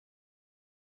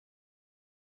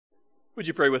Would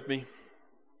you pray with me?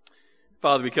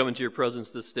 Father, we come into your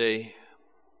presence this day.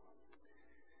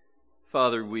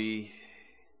 Father, we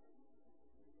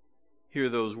hear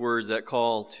those words, that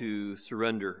call to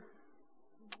surrender.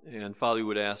 And Father, we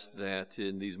would ask that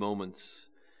in these moments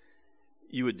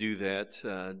you would do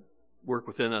that. Work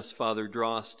within us, Father.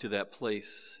 Draw us to that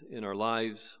place in our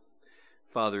lives,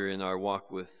 Father, in our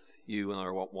walk with you and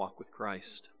our walk with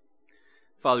Christ.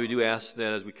 Father, we do ask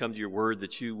that as we come to your word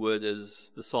that you would,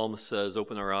 as the psalmist says,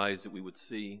 open our eyes that we would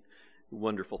see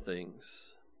wonderful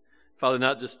things. Father,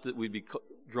 not just that we'd be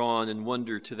drawn in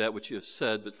wonder to that which you have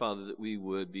said, but Father, that we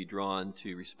would be drawn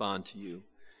to respond to you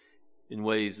in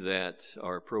ways that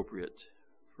are appropriate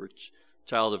for a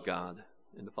child of God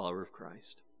and the follower of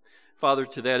Christ. Father,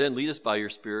 to that end, lead us by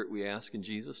your Spirit, we ask in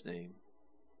Jesus' name.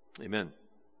 Amen.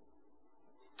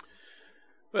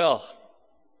 Well,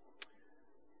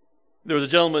 there was a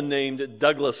gentleman named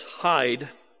Douglas Hyde.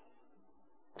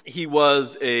 He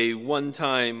was a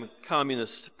one-time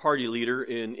Communist Party leader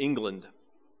in England.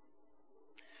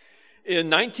 In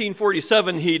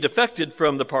 1947, he defected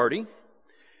from the party,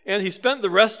 and he spent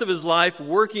the rest of his life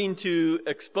working to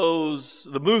expose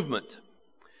the movement.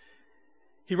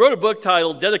 He wrote a book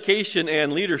titled Dedication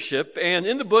and Leadership, and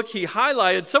in the book he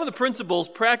highlighted some of the principles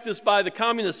practiced by the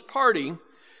Communist Party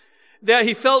that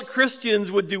he felt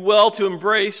Christians would do well to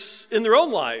embrace in their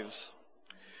own lives.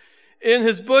 In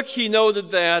his book, he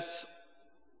noted that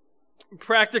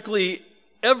practically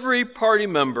every party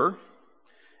member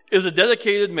is a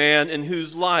dedicated man in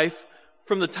whose life,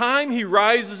 from the time he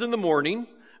rises in the morning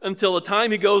until the time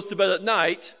he goes to bed at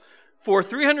night, for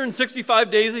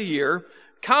 365 days a year,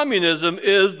 communism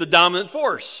is the dominant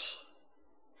force.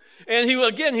 And he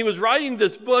was writing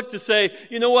this book to say,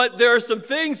 you know what, there are some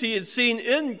things he had seen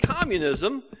in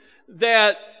communism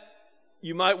that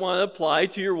you might want to apply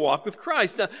to your walk with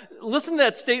Christ. Now, listen to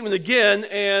that statement again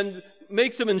and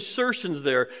make some insertions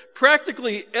there.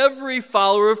 Practically every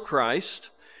follower of Christ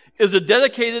is a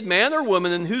dedicated man or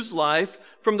woman in whose life,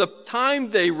 from the time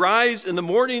they rise in the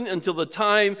morning until the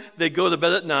time they go to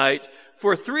bed at night,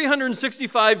 for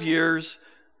 365 years,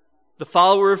 the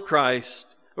follower of Christ,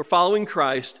 or following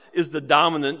Christ, is the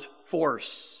dominant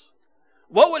force.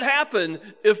 What would happen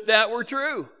if that were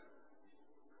true?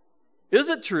 Is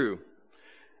it true?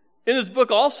 In his book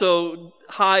also,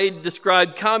 Hyde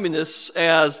described communists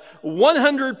as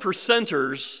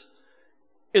 100%ers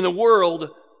in a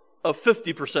world of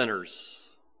 50%ers.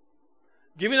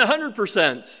 Giving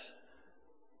 100%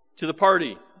 to the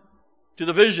party, to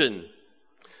the vision,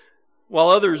 while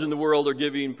others in the world are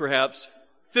giving perhaps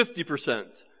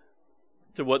 50%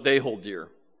 to what they hold dear.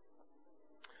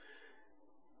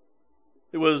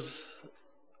 It was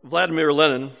Vladimir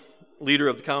Lenin, leader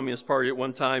of the Communist Party at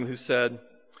one time, who said,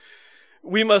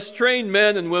 "We must train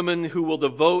men and women who will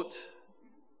devote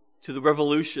to the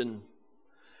revolution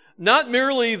not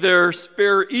merely their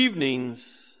spare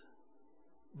evenings,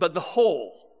 but the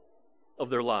whole of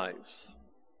their lives."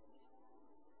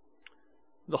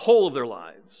 The whole of their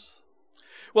lives.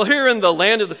 Well, here in the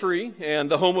land of the free and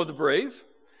the home of the brave,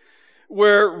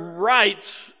 where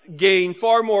rights gain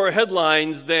far more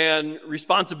headlines than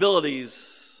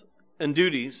responsibilities and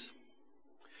duties,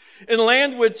 in a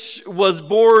land which was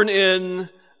born in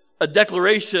a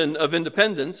Declaration of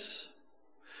Independence,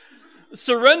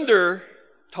 surrender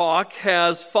talk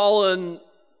has fallen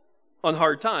on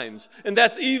hard times. And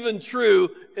that's even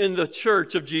true in the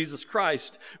Church of Jesus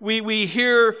Christ. We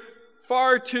hear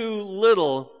far too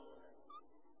little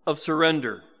of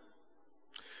surrender.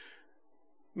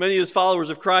 Many as followers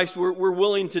of Christ, we're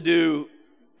willing to do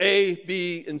A,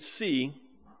 B, and C.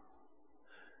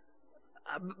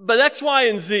 But X, Y,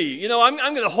 and Z, I'm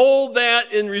going to hold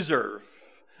that in reserve.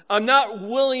 I'm not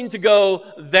willing to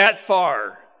go that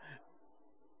far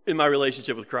in my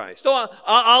relationship with Christ.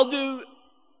 I'll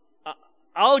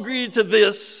agree to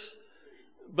this,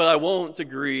 but I won't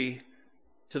agree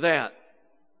to that.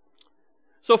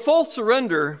 So full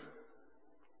surrender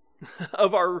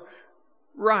of our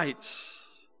rights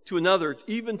to another,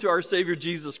 even to our Savior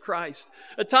Jesus Christ.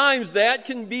 At times that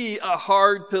can be a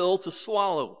hard pill to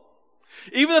swallow.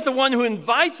 Even if the one who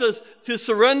invites us to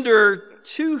surrender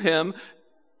to Him,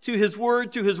 to His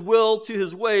word, to His will, to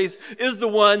His ways, is the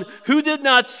one who did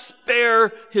not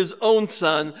spare His own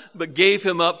Son, but gave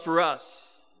Him up for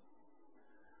us.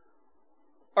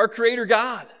 Our Creator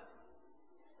God.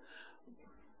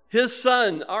 His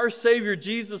Son, our Savior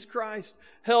Jesus Christ,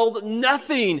 held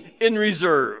nothing in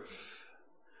reserve,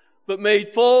 but made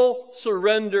full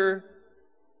surrender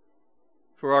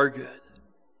for our good,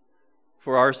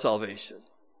 for our salvation.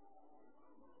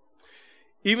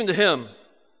 Even to Him,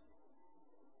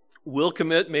 we'll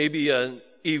commit maybe an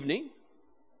evening,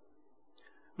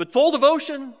 But full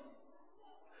devotion,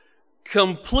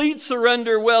 complete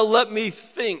surrender, well, let me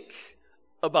think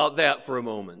about that for a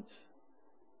moment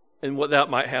and what that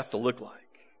might have to look like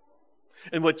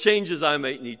and what changes I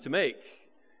might need to make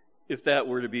if that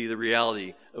were to be the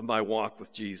reality of my walk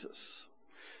with Jesus.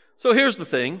 So here's the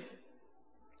thing.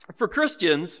 For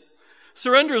Christians,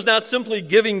 surrender is not simply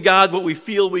giving God what we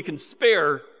feel we can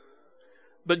spare,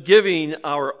 but giving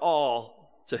our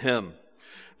all to Him.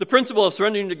 The principle of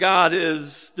surrendering to God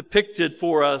is depicted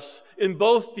for us in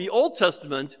both the Old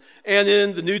Testament and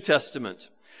in the New Testament.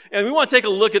 And we want to take a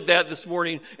look at that this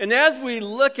morning. And as we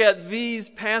look at these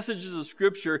passages of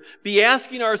Scripture, be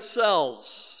asking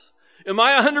ourselves, am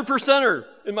I a 100%er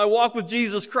in my walk with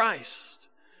Jesus Christ?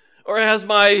 Or has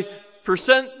my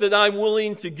percent that I'm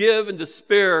willing to give and to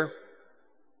spare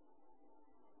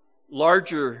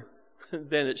larger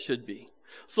than it should be?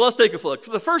 So let's take a look.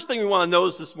 The first thing we want to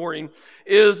notice this morning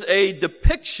is a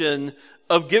depiction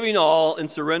of giving all and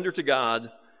surrender to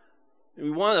God. And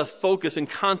we want to focus and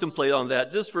contemplate on that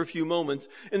just for a few moments.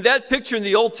 And that picture in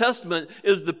the Old Testament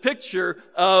is the picture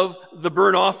of the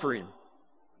burnt offering.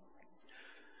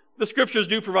 The Scriptures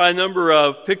do provide a number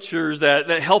of pictures that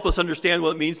help us understand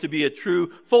what it means to be a true,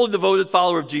 fully devoted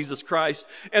follower of Jesus Christ.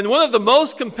 And one of the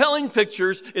most compelling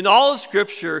pictures in all of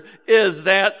Scripture is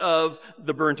that of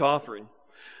the burnt offering.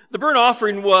 The burnt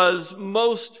offering was the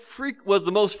most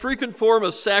frequent form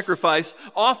of sacrifice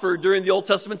offered during the Old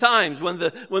Testament times when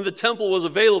the temple was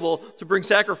available to bring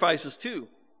sacrifices to.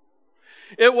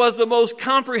 It was the most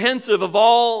comprehensive of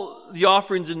all the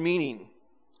offerings in meaning.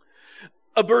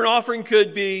 A burnt offering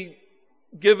could be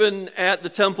given at the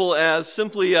temple as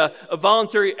simply a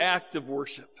voluntary act of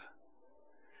worship.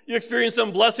 You experience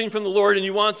some blessing from the Lord and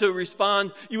you want to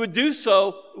respond, you would do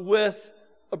so with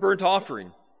a burnt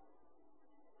offering.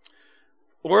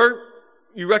 Or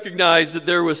you recognize that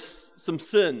there was some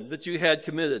sin that you had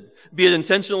committed, be it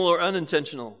intentional or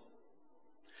unintentional.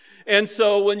 And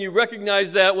so when you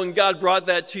recognize that, when God brought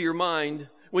that to your mind,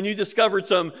 when you discovered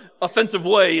some offensive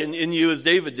way in you as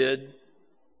David did,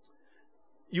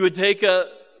 you would take a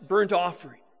burnt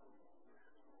offering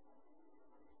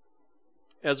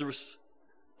as a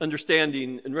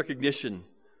understanding and recognition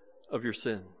of your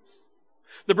sin.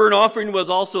 The burnt offering was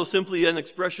also simply an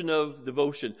expression of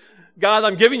devotion. God,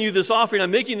 I'm giving you this offering.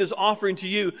 I'm making this offering to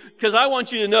you because I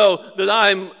want you to know that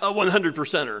I'm a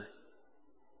 100%er.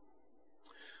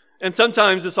 And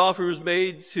sometimes this offering was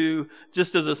made to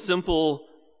just as a simple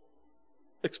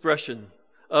expression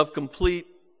of complete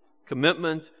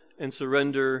commitment and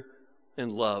surrender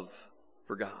and love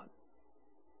for God.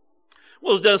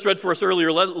 Well, as Dennis read for us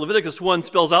earlier, Leviticus 1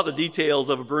 spells out the details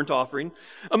of a burnt offering.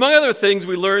 Among other things,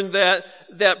 we learned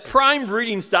that prime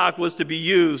breeding stock was to be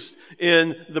used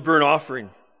in the burnt offering.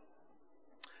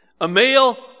 A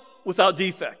male without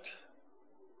defect.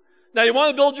 Now, you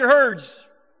want to build your herds.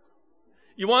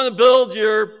 You want to build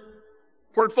your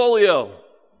portfolio.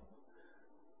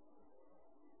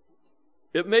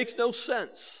 It makes no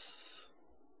sense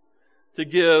to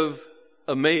give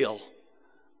a male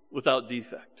without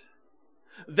defect.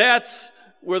 That's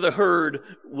where the herd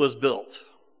was built.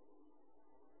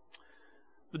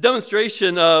 The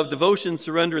demonstration of devotion,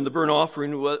 surrender, and the burnt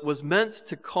offering was meant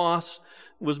to cost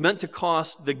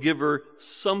the giver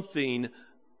something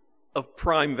of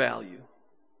prime value.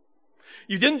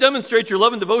 You didn't demonstrate your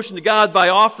love and devotion to God by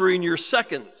offering your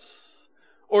seconds,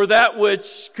 or that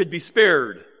which could be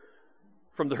spared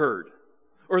from the herd,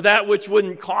 or that which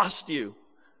wouldn't cost you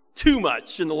too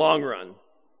much in the long run.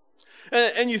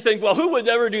 And you think, well, who would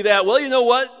ever do that? Well, you know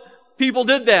what? People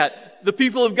did that. The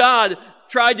people of God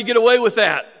tried to get away with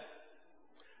that.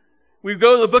 We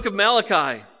go to the book of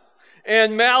Malachi,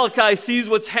 and Malachi sees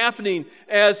what's happening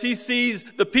as he sees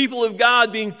the people of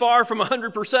God being far from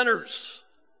 100%ers.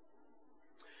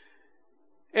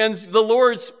 And the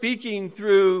Lord, speaking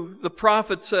through the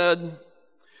prophet, said,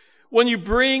 when you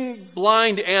bring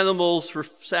blind animals for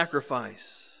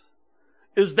sacrifice,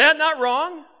 is that not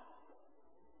wrong?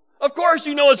 Of course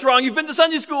you know it's wrong. You've been to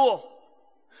Sunday school.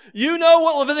 You know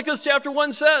what Leviticus chapter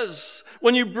 1 says.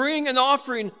 When you bring an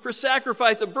offering for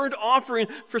sacrifice, a burnt offering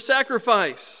for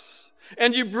sacrifice,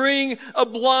 and you bring a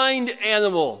blind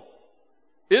animal,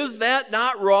 is that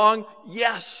not wrong?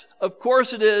 Yes, of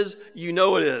course it is. You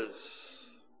know it is.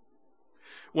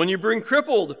 When you bring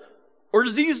crippled or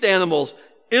diseased animals,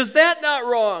 is that not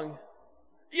wrong?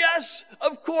 Yes,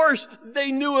 of course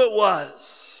they knew it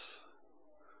was.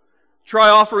 Try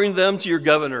offering them to your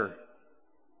governor.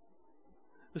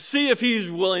 See if he's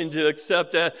willing to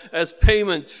accept as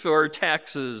payment for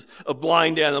taxes a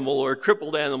blind animal or a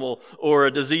crippled animal or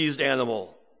a diseased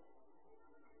animal.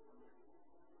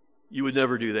 You would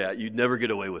never do that. You'd never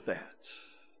get away with that.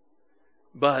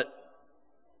 but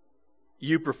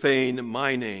you profane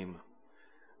my name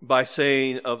by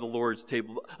saying of the Lord's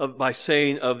table, by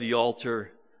saying of the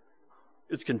altar,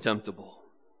 it's contemptible.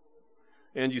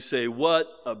 And you say, what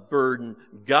a burden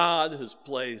God has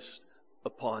placed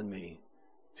upon me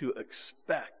to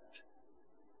expect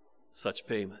such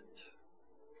payment,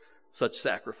 such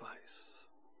sacrifice.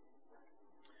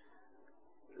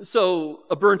 So,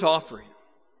 a burnt offering,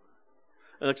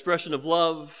 an expression of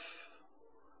love,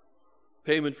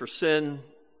 payment for sin,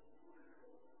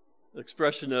 an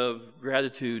expression of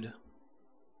gratitude,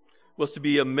 was to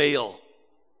be a male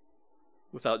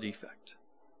without defect.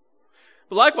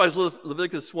 But likewise,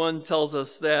 Leviticus 1 tells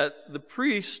us that the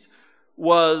priest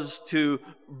was to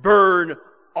burn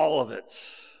all of it.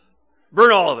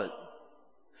 Burn all of it.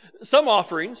 Some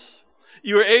offerings,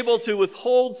 you were able to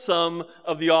withhold some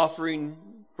of the offering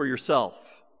for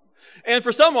yourself. And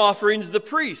for some offerings, the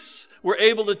priests were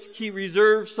able to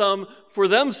reserve some for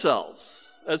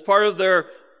themselves as part of their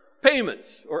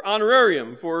payment or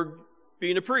honorarium for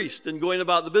being a priest and going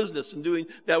about the business and doing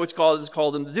that which God has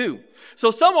called them to do. So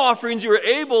some offerings you were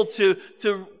able to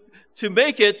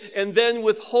make it and then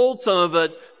withhold some of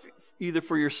it either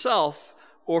for yourself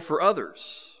or for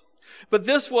others. But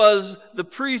this was, the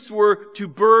priests were to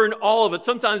burn all of it.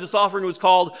 Sometimes this offering was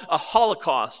called a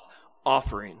Holocaust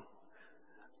offering.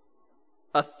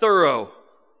 A thorough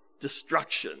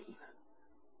destruction.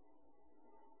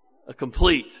 A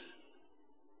complete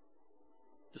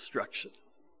destruction.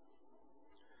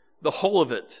 The whole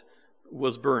of it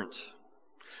was burnt.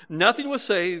 Nothing was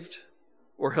saved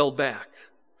or held back.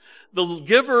 The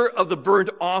giver of the burnt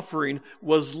offering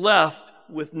was left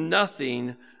with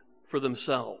nothing for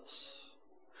themselves.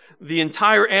 The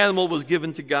entire animal was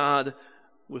given to God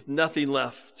with nothing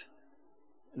left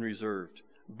and reserved.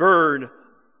 Burn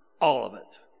all of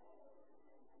it.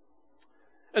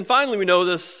 And finally, we know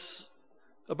this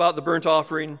about the burnt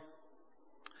offering.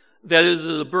 That is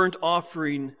the burnt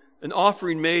offering, an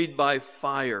offering made by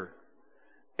fire,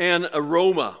 an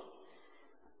aroma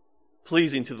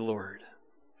pleasing to the Lord.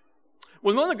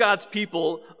 When one of God's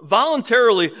people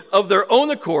voluntarily, of their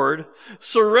own accord,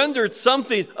 surrendered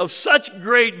something of such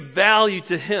great value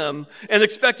to Him and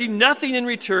expecting nothing in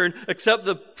return except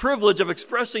the privilege of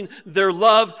expressing their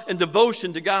love and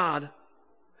devotion to God,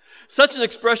 such an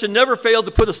expression never failed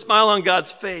to put a smile on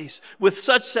God's face. With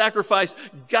such sacrifice,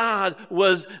 God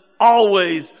was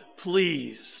always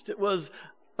pleased. It was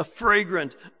a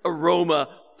fragrant aroma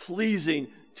pleasing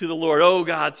to the Lord. Oh,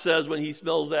 God says when He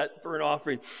smells that burnt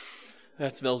offering,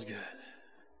 that smells good.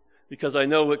 Because I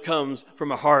know it comes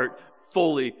from a heart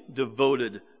fully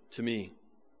devoted to me.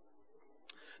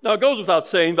 Now, it goes without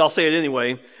saying, but I'll say it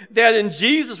anyway, that in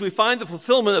Jesus we find the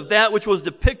fulfillment of that which was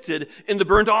depicted in the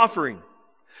burnt offering.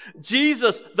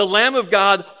 Jesus, the Lamb of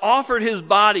God, offered His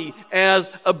body as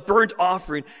a burnt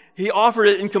offering. He offered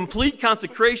it in complete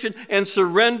consecration and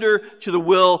surrender to the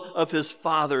will of His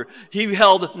Father. He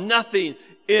held nothing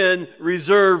in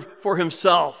reserve for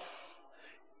Himself.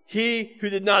 He who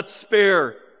did not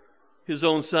spare His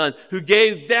own Son, who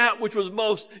gave that which was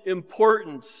most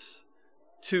important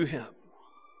to Him.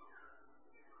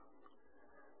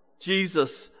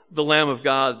 Jesus, the Lamb of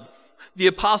God. The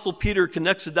Apostle Peter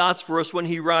connects the dots for us when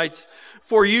he writes,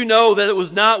 "For you know that it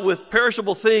was not with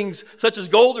perishable things such as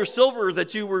gold or silver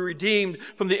that you were redeemed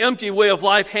from the empty way of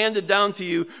life handed down to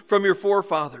you from your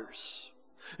forefathers."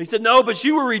 He said, no, but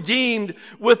you were redeemed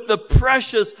with the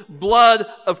precious blood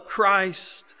of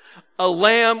Christ, a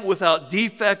lamb without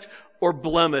defect or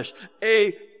blemish,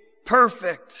 a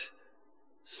perfect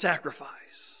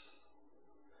sacrifice.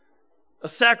 A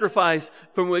sacrifice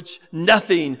from which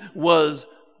nothing was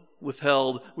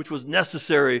withheld, which was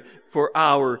necessary for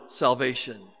our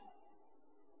salvation.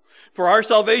 For our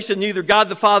salvation, neither God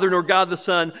the Father nor God the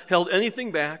Son held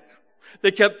anything back.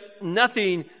 They kept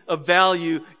nothing of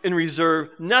value in reserve,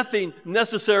 nothing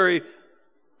necessary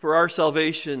for our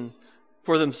salvation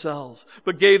for themselves,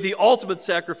 but gave the ultimate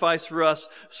sacrifice for us,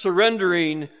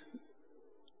 surrendering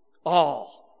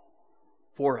all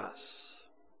for us.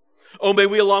 Oh, may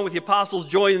we, along with the apostles,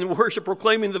 join in worship,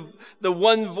 proclaiming the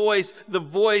one voice, the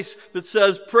voice that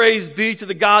says, "Praise be to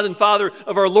the God and Father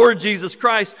of our Lord Jesus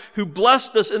Christ, who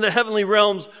blessed us in the heavenly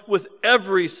realms with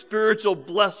every spiritual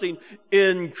blessing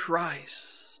in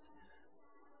Christ."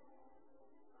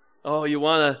 Oh, you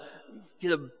want to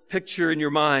get a picture in your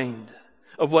mind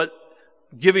of what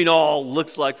giving all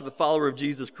looks like for the follower of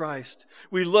Jesus Christ.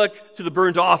 We look to the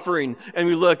burnt offering and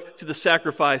we look to the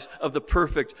sacrifice of the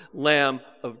perfect Lamb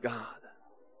of God.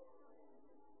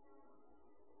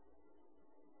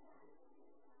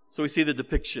 So we see the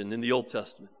depiction in the Old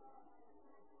Testament.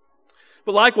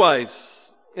 But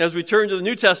likewise, As we turn to the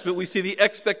New Testament, we see the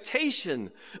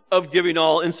expectation of giving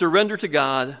all in surrender to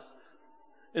God.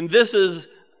 And this is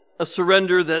a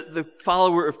surrender that the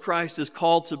follower of Christ is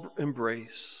called to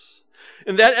embrace.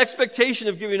 And that expectation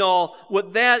of giving all,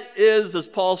 what that is, as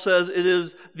Paul says, it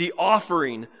is the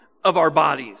offering of our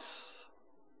bodies.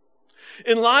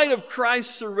 In light of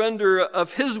Christ's surrender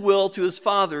of his will to his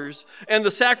Father's and the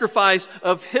sacrifice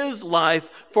of his life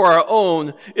for our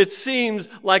own, it seems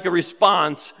like a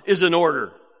response is in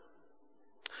order.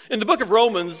 In the book of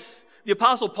Romans, the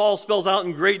Apostle Paul spells out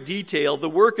in great detail the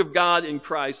work of God in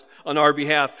Christ on our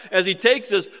behalf as he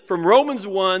takes us from Romans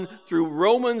 1 through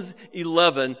Romans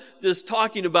 11, just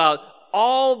talking about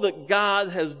all that God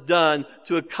has done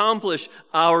to accomplish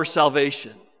our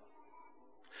salvation.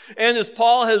 And as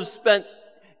Paul has spent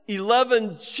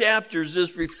 11 chapters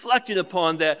just reflecting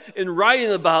upon that and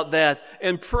writing about that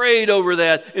and prayed over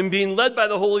that and being led by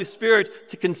the Holy Spirit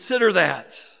to consider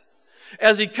that.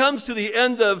 As he comes to the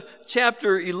end of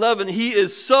chapter 11, he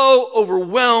is so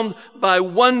overwhelmed by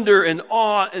wonder and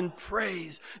awe and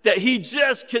praise that he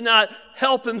just cannot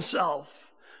help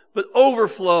himself but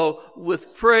overflow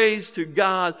with praise to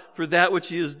God for that which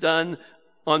he has done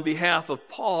on behalf of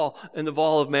Paul and of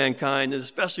all of mankind, and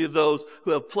especially of those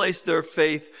who have placed their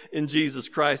faith in Jesus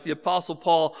Christ. The Apostle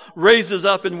Paul raises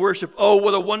up in worship, "Oh,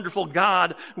 what a wonderful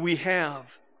God we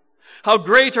have. How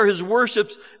great are his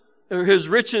worships, or his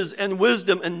riches and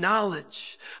wisdom and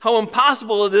knowledge. How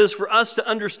impossible it is for us to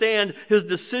understand his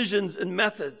decisions and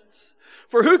methods.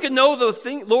 For who can know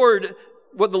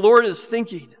what the Lord is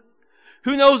thinking?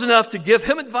 Who knows enough to give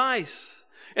him advice?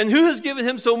 And who has given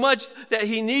him so much that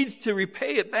he needs to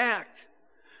repay it back?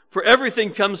 For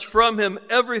everything comes from him,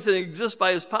 everything exists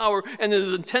by his power, and it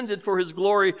is intended for his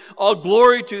glory. All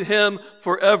glory to him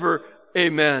forever.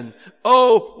 Amen."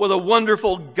 Oh, what a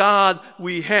wonderful God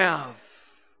we have.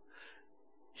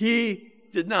 He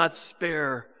did not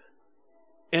spare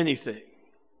anything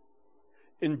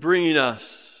in bringing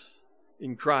us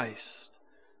in Christ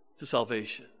to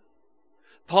salvation.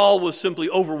 Paul was simply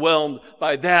overwhelmed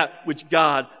by that which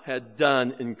God had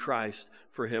done in Christ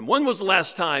for him. When was the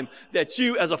last time that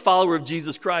you, as a follower of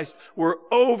Jesus Christ, were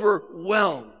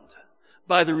overwhelmed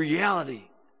by the reality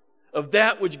of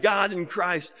that which God in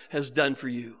Christ has done for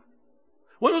you?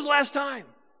 When was the last time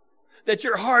that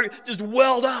your heart just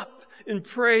welled up in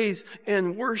praise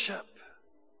and worship?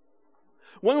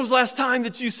 When was the last time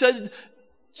that you said,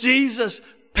 "Jesus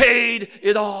paid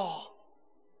it all.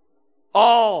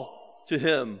 All to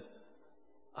him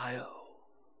I owe"?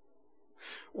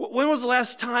 When was the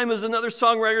last time, as another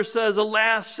songwriter says,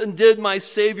 "Alas, and did my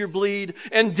Savior bleed,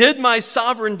 and did my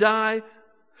sovereign die?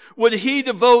 Would he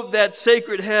devote that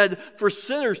sacred head for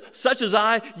sinners such as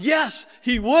I?" Yes,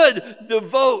 he would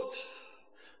devote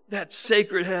that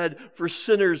sacred head for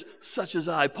sinners such as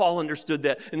I. Paul understood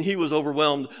that, and he was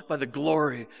overwhelmed by the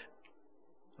glory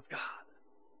of God.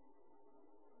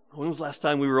 When was the last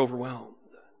time we were overwhelmed?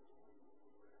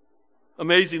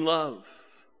 Amazing love.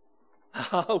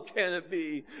 How can it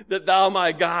be that thou,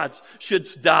 my God,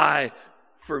 shouldst die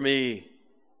for me?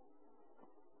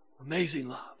 Amazing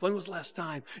love. When was the last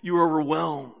time you were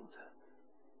overwhelmed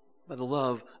by the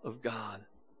love of God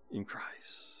in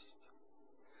Christ?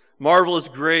 Marvelous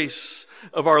grace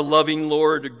of our loving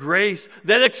Lord, a grace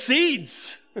that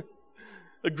exceeds,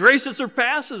 a grace that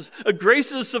surpasses, a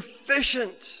grace that is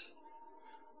sufficient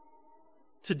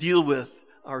to deal with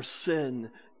our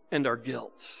sin and our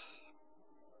guilt.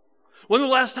 When was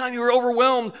the last time you were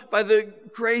overwhelmed by the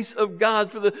grace of God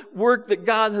for the work that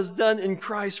God has done in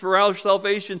Christ for our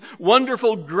salvation?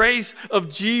 Wonderful grace of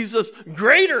Jesus,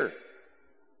 greater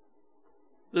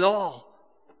than all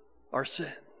our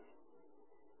sin.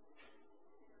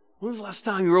 When was the last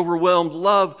time you were overwhelmed?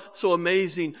 Love so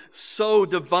amazing, so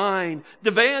divine,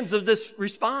 demands of this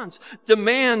response,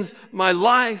 demands my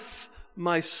life,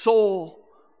 my soul,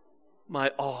 my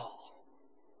all.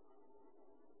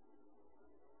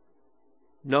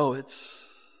 No,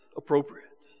 it's appropriate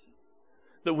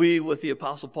that we, with the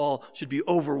Apostle Paul, should be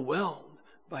overwhelmed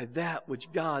by that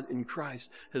which God in Christ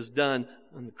has done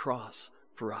on the cross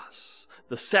for us.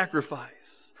 The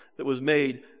sacrifice that was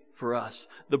made for us.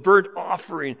 The burnt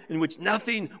offering in which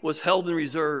nothing was held in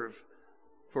reserve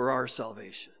for our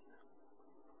salvation.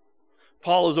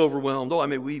 Paul is overwhelmed. Oh,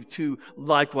 may we too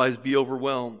likewise be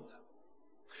overwhelmed.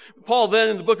 Paul then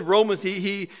in the book of Romans,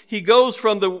 he goes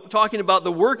from talking about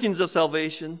the workings of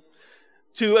salvation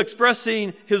to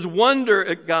expressing his wonder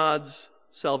at God's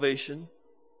salvation.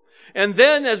 And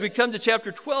then as we come to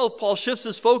chapter 12, Paul shifts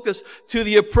his focus to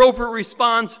the appropriate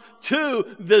response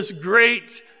to this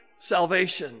great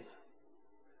salvation.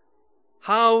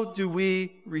 How do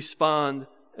we respond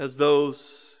as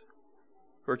those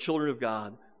who who are children of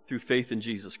God through faith in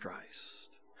Jesus Christ.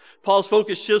 Paul's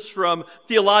focus shifts from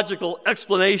theological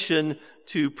explanation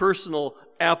to personal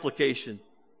application.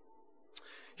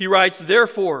 He writes,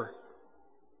 therefore,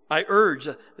 I urge,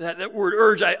 that word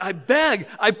urge, I beg,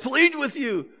 I plead with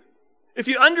you. If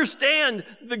you understand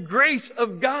the grace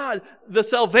of God, the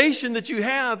salvation that you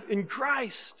have in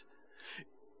Christ,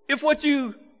 if what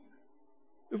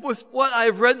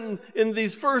I've written in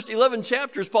these first 11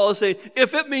 chapters, Paul is saying,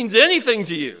 if it means anything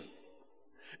to you,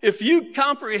 if you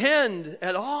comprehend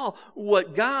at all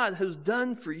what God has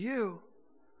done for you,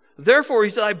 therefore, he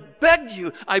said, I beg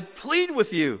you, I plead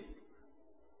with you,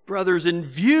 brothers, in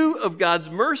view of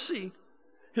God's mercy,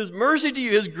 His mercy to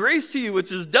you, His grace to you,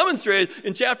 which is demonstrated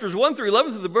in chapters 1 through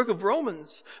 11 of the book of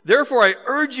Romans. Therefore, I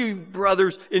urge you,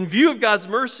 brothers, in view of God's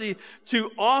mercy,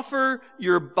 to offer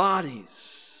your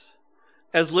bodies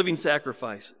as living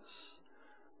sacrifices,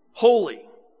 holy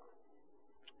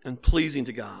and pleasing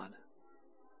to God.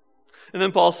 And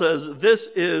then Paul says, this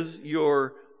is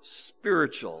your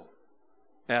spiritual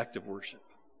act of worship.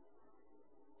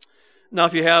 Now,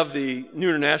 if you have the New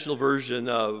International Version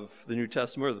of the New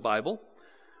Testament or the Bible,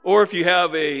 or if you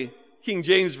have a King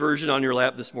James Version on your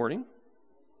lap this morning,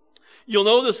 you'll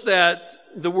notice that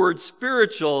the word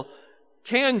spiritual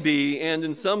can be, and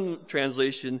in some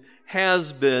translation,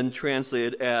 has been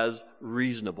translated as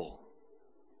reasonable.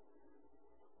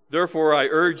 Therefore, I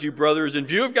urge you, brothers, in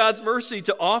view of God's mercy,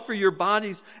 to offer your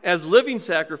bodies as living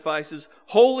sacrifices,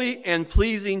 holy and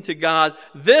pleasing to God.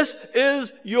 This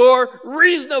is your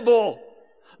reasonable.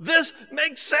 This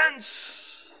makes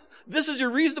sense. This is your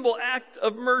reasonable act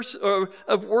of mercy, or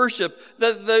of worship.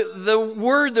 The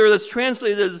word there that's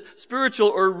translated as spiritual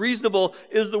or reasonable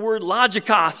is the word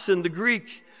logikos in the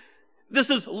Greek. This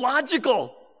is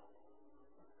logical.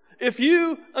 If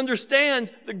you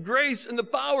understand the grace and the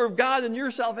power of God in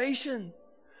your salvation,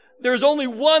 there's only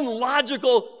one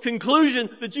logical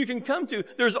conclusion that you can come to.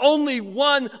 There's only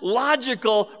one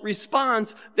logical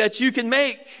response that you can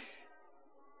make.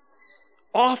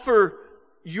 Offer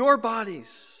your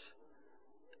bodies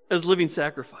as living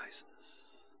sacrifices.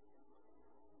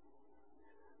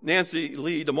 Nancy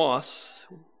Lee DeMoss,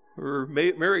 her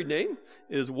married name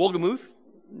is Wolgemuth,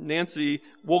 Nancy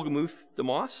Wolgemuth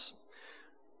DeMoss,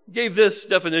 gave this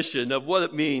definition of what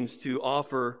it means to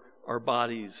offer our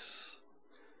bodies.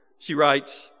 She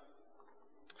writes,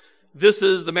 this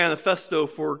is the manifesto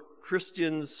for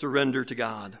Christians' surrender to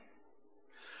God.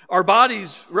 Our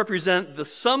bodies represent the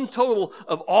sum total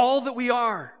of all that we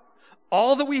are,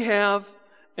 all that we have,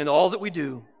 and all that we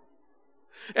do.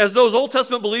 As those Old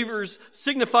Testament believers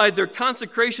signified their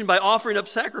consecration by offering up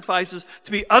sacrifices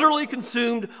to be utterly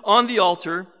consumed on the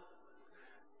altar,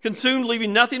 consumed,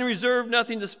 leaving nothing in reserve,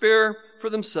 nothing to spare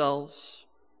for themselves,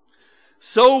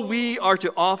 so we are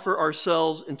to offer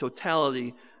ourselves in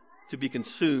totality to be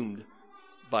consumed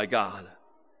by God.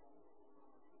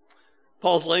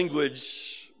 Paul's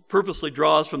language purposely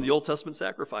draws from the Old Testament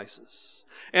sacrifices,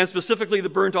 and specifically the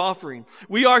burnt offering.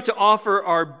 We are to offer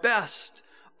our best,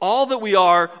 all that we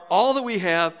are, all that we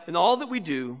have, and all that we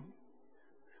do.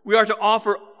 We are to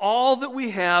offer all that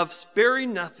we have,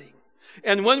 sparing nothing.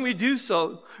 And when we do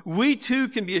so, we too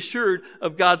can be assured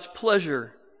of God's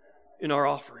pleasure in our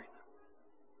offering.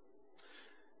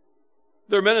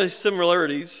 There are many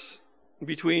similarities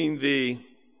between the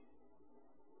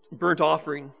burnt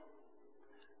offering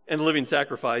and the living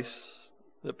sacrifice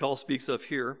that Paul speaks of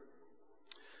here.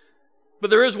 But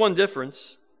there is one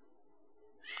difference.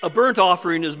 A burnt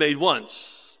offering is made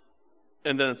once,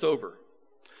 and then it's over.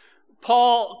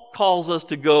 Paul calls us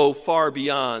to go far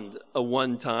beyond a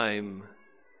one-time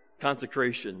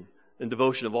consecration and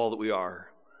devotion of all that we are.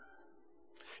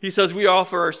 He says we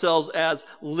offer ourselves as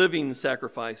living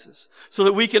sacrifices so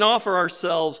that we can offer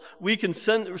ourselves, we can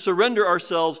surrender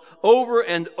ourselves over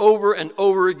and over and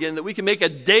over again, that we can make a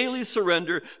daily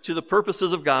surrender to the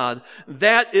purposes of God.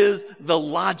 That is the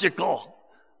logical,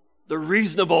 the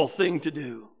reasonable thing to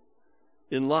do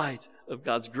in light of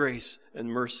God's grace and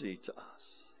mercy to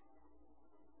us.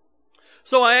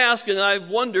 So I ask, and I've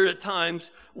wondered at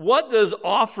times, what does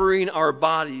offering our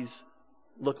bodies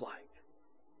look like?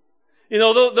 You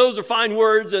know, those are fine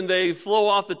words and they flow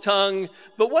off the tongue,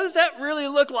 but what does that really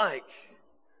look like?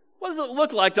 What does it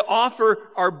look like to offer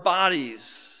our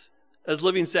bodies as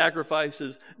living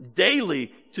sacrifices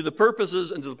daily to the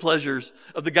purposes and to the pleasures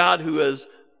of the God who has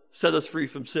set us free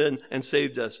from sin and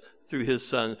saved us through His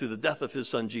Son, through the death of His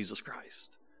Son, Jesus Christ?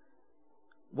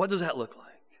 What does that look like?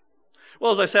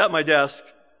 Well, as I sat at my desk,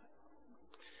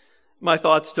 my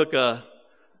thoughts took a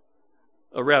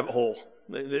rabbit hole.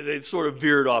 They sort of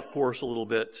veered off course a little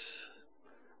bit.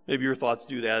 Maybe your thoughts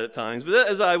do that at times. But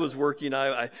as I was working,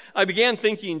 I began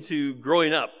thinking to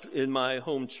growing up in my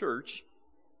home church.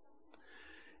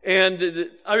 And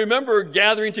I remember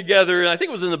gathering together, and I think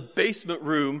it was in the basement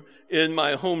room in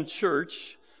my home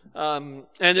church. And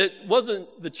it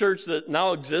wasn't the church that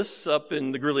now exists up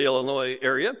in the Greeley, Illinois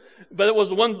area, but it was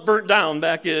the one burnt down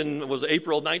back in, was it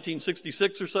April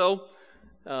 1966 or so.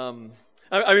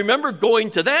 I remember going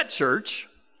to that church,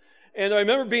 and I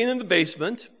remember being in the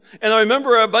basement, and I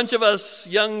remember a bunch of us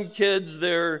young kids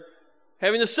there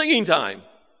having a singing time.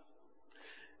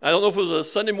 I don't know if it was a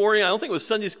Sunday morning. I don't think it was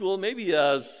Sunday school. Maybe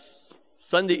a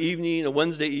Sunday evening, a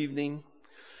Wednesday evening.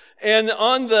 And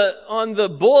on the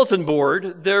bulletin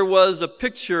board, there was a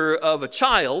picture of a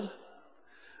child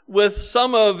with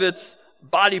some of its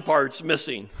body parts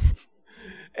missing.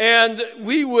 And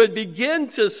we would begin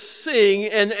to sing,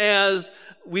 and as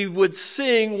we would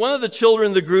sing, one of the children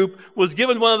in the group was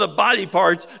given one of the body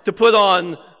parts to put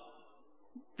on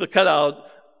the cutout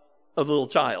of the little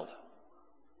child.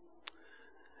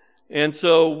 And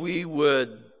so we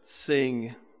would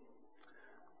sing,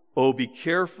 "Oh, be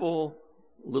careful,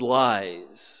 little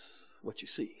eyes, what you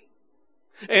see."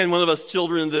 And one of us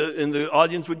children in the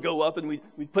audience would go up and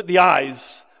we'd put the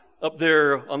eyes up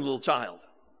there on the little child.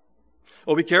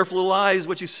 "Oh, be careful, little eyes,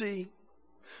 what you see.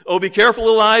 Oh, be careful,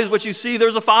 little eyes, what you see.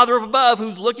 There's a Father up above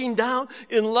who's looking down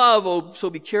in love. Oh, so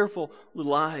be careful,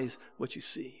 little eyes, what you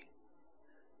see."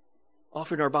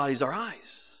 Offering our bodies, our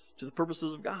eyes, to the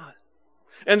purposes of God.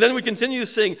 And then we continue to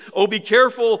sing, "Oh, be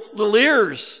careful, little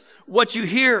ears, what you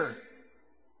hear.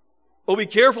 Oh, be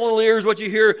careful, little ears, what you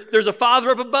hear. There's a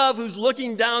Father up above who's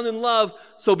looking down in love.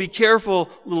 So be careful,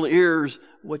 little ears,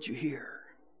 what you hear."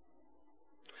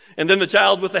 And then the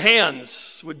child with the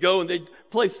hands would go and they'd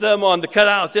place them on the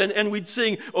cutouts, and we'd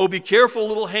sing, "Oh, be careful,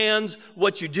 little hands,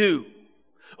 what you do.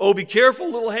 Oh, be careful,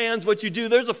 little hands, what you do.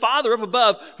 There's a Father up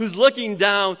above who's looking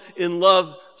down in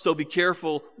love. So be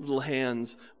careful, little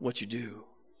hands, what you do.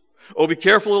 Oh, be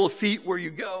careful, little feet, where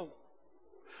you go.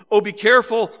 Oh, be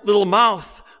careful, little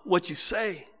mouth, what you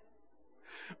say.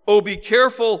 Oh, be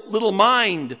careful, little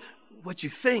mind, what you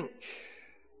think.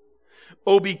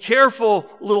 Oh, be careful,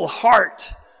 little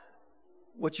heart,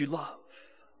 what you love."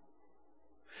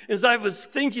 As I was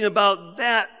thinking about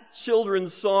that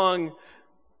children's song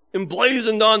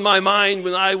emblazoned on my mind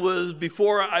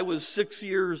before I was 6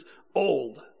 years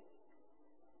old,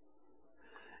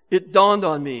 it dawned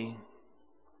on me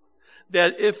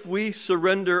that if we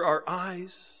surrender our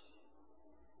eyes,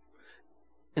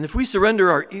 and if we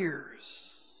surrender our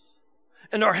ears,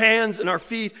 and our hands, and our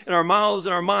feet, and our mouths,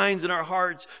 and our minds, and our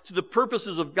hearts to the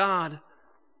purposes of God,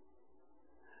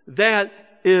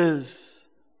 that is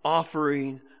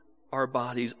offering our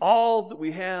bodies, all that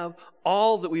we have,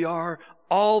 all that we are,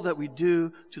 all that we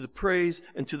do, to the praise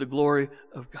and to the glory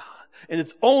of God. And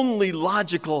it's only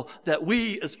logical that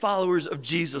we, as followers of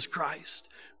Jesus Christ,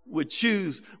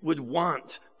 would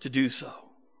want to do so.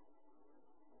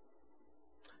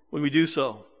 When we do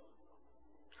so,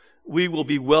 we will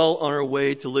be well on our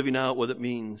way to living out what it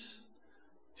means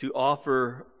to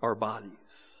offer our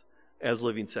bodies as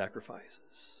living sacrifices.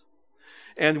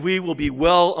 And we will be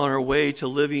well on our way to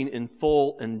living in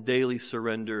full and daily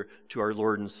surrender to our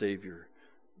Lord and Savior,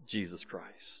 Jesus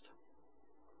Christ.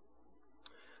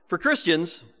 For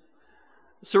Christians,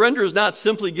 surrender is not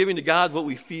simply giving to God what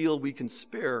we feel we can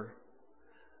spare,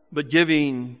 but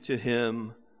giving to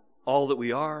Him all that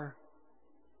we are,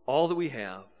 all that we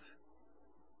have,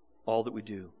 all that we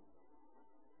do.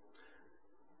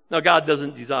 Now, God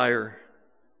doesn't desire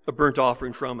a burnt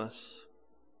offering from us.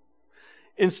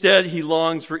 Instead, He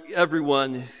longs for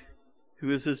everyone who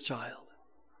is His child.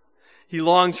 He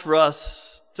longs for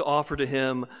us to offer to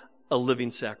Him a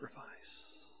living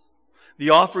sacrifice. The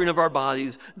offering of our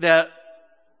bodies, that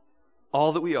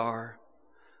all that we are,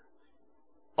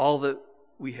 all that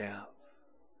we have,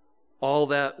 all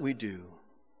that we do,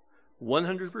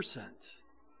 100%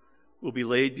 will be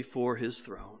laid before His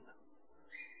throne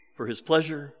for His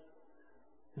pleasure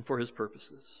and for His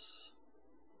purposes.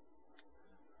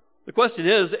 The question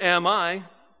is, am I?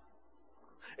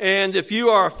 And if you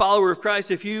are a follower of Christ,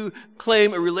 if you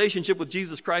claim a relationship with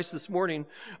Jesus Christ this morning,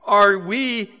 are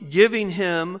we giving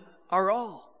Him our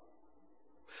all?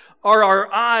 Are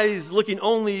our eyes looking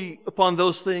only upon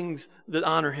those things that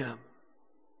honor Him?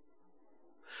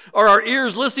 Are our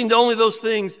ears listening to only those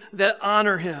things that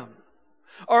honor Him?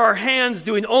 Are our hands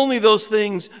doing only those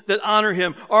things that honor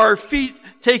Him? Are our feet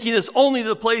taking us only to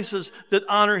the places that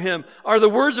honor Him? Are the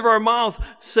words of our mouth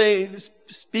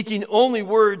speaking only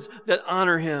words that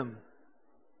honor Him?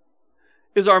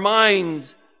 Is our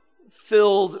mind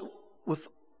filled with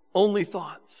only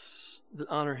thoughts that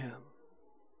honor Him?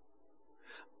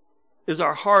 Is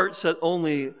our heart set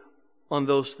only on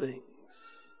those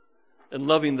things and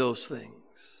loving those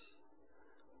things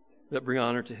that bring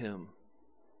honor to Him?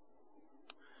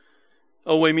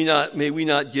 Oh, may we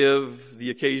not give the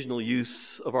occasional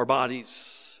use of our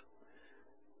bodies,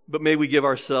 but may we give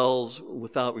ourselves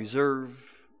without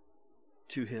reserve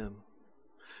to Him,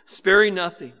 sparing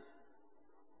nothing,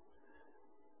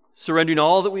 surrendering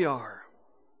all that we are,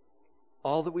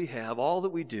 all that we have, all that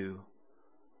we do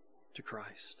to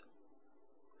Christ.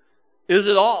 Is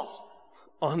it all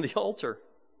on the altar?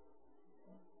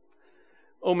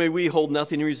 Oh, may we hold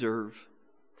nothing in reserve.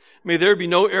 May there be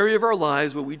no area of our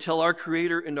lives where we tell our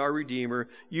Creator and our Redeemer,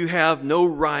 you have no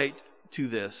right to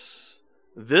this.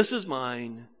 This is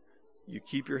mine. You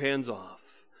keep your hands off.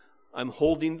 I'm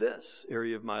holding this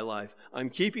area of my life. I'm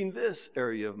keeping this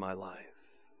area of my life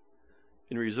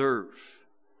in reserve.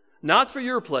 Not for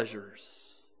your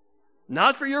pleasures,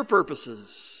 not for your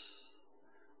purposes,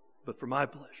 but for my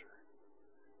pleasure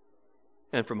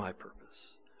and for my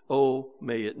purpose. Oh,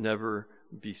 may it never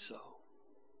be so.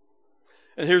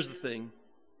 And here's the thing.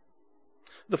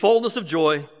 The fullness of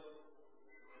joy,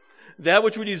 that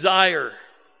which we desire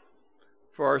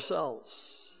for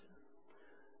ourselves,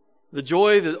 the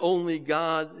joy that only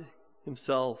God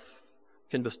Himself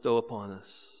can bestow upon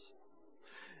us,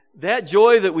 that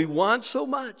joy that we want so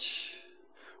much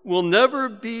will never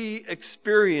be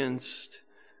experienced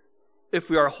if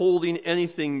we are holding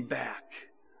anything back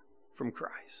from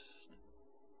Christ.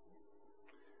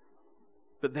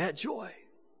 But that joy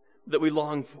that we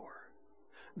long for,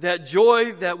 that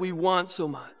joy that we want so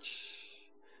much,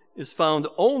 is found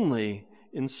only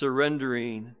in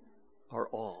surrendering our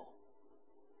all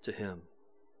to Him.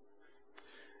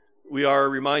 We are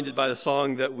reminded by the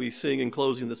song that we sing in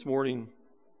closing this morning,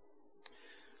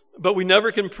 but we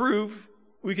never can prove,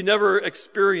 we can never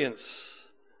experience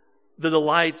the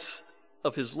delights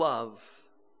of His love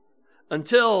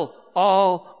until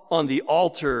all on the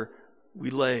altar we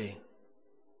lay.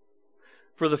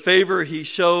 For the favor He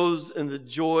shows and the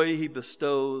joy He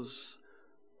bestows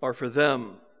are for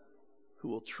them who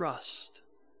will trust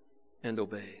and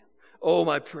obey. Oh,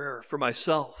 my prayer for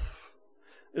myself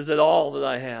is that all that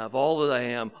I have, all that I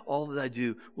am, all that I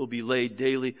do will be laid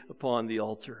daily upon the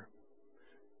altar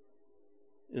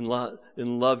in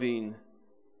loving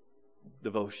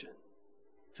devotion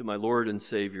to my Lord and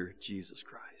Savior, Jesus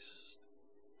Christ.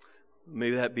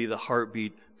 May that be the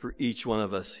heartbeat for each one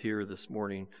of us here this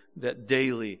morning, that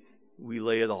daily we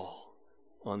lay it all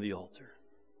on the altar,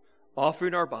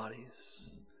 offering our bodies,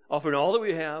 offering all that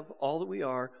we have, all that we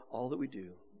are, all that we do,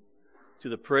 to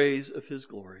the praise of His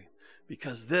glory,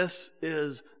 because this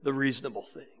is the reasonable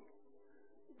thing,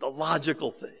 the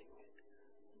logical thing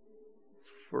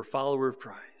for a follower of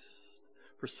Christ,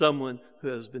 for someone who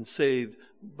has been saved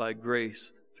by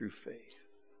grace through faith.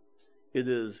 It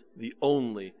is the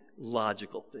only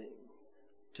logical thing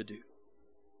to do.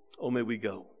 Oh, may we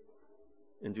go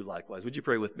and do likewise. Would you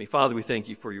pray with me? Father, we thank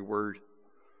You for Your word.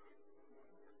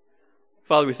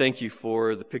 Father, we thank You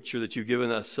for the picture that You've given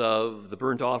us of the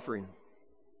burnt offering,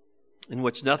 in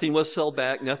which nothing was held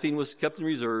back, nothing was kept in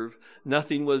reserve,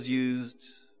 nothing was used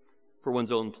for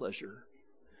one's own pleasure,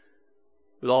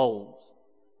 but all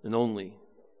and only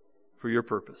for Your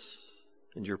purpose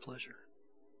and Your pleasure.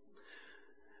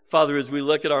 Father, as we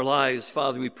look at our lives,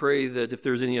 Father, we pray that if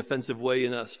there's any offensive way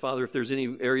in us, Father, if there's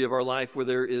any area of our life where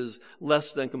there is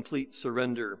less than complete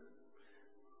surrender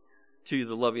to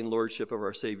the loving lordship of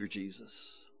our Savior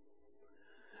Jesus,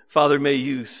 Father, may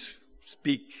You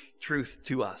speak truth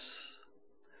to us.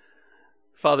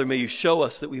 Father, may You show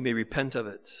us that we may repent of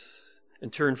it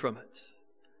and turn from it,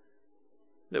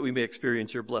 that we may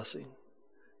experience Your blessing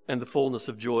and the fullness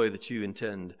of joy that You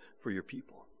intend for Your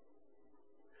people.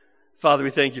 Father,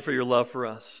 we thank You for Your love for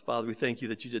us. Father, we thank You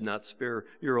that You did not spare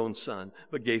Your own Son,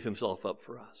 but gave Himself up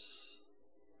for us.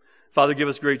 Father, give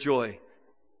us great joy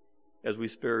as we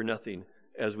spare nothing,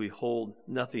 as we hold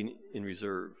nothing in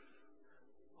reserve,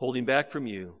 holding back from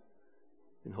You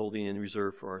and holding in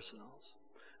reserve for ourselves.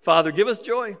 Father, give us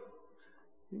joy.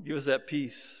 Give us that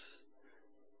peace.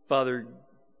 Father,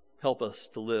 help us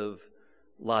to live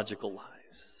logical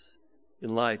lives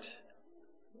in light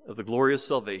of the glorious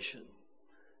salvation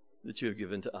that You have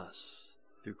given to us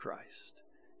through Christ,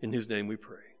 in whose name we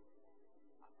pray.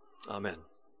 Amen.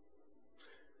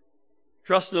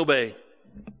 Trust and obey,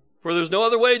 for there's no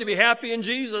other way to be happy in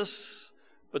Jesus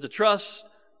but to trust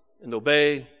and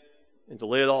obey and to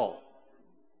lay it all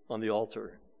on the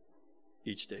altar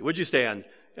each day. Would you stand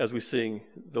as we sing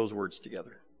those words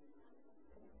together?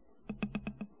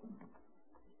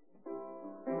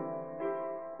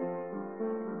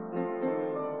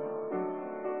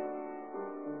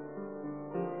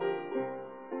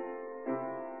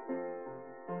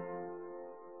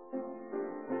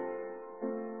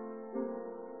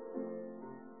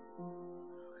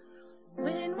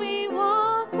 we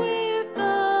walk with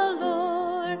the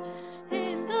Lord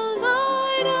in the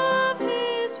light of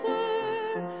His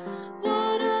word.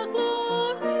 What a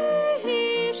glory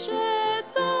He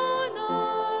sheds on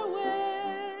our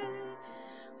way.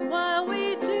 While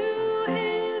we do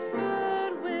His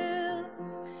good will,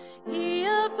 He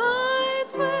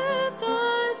abides with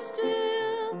us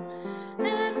still,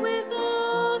 and with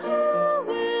all who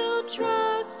will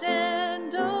trust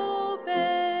and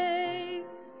obey.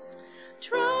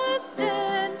 Trust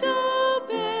and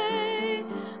obey,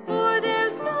 for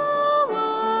there's no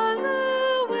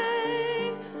other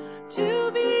way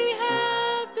to be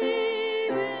happy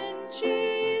in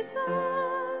Jesus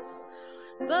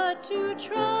but to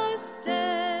trust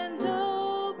and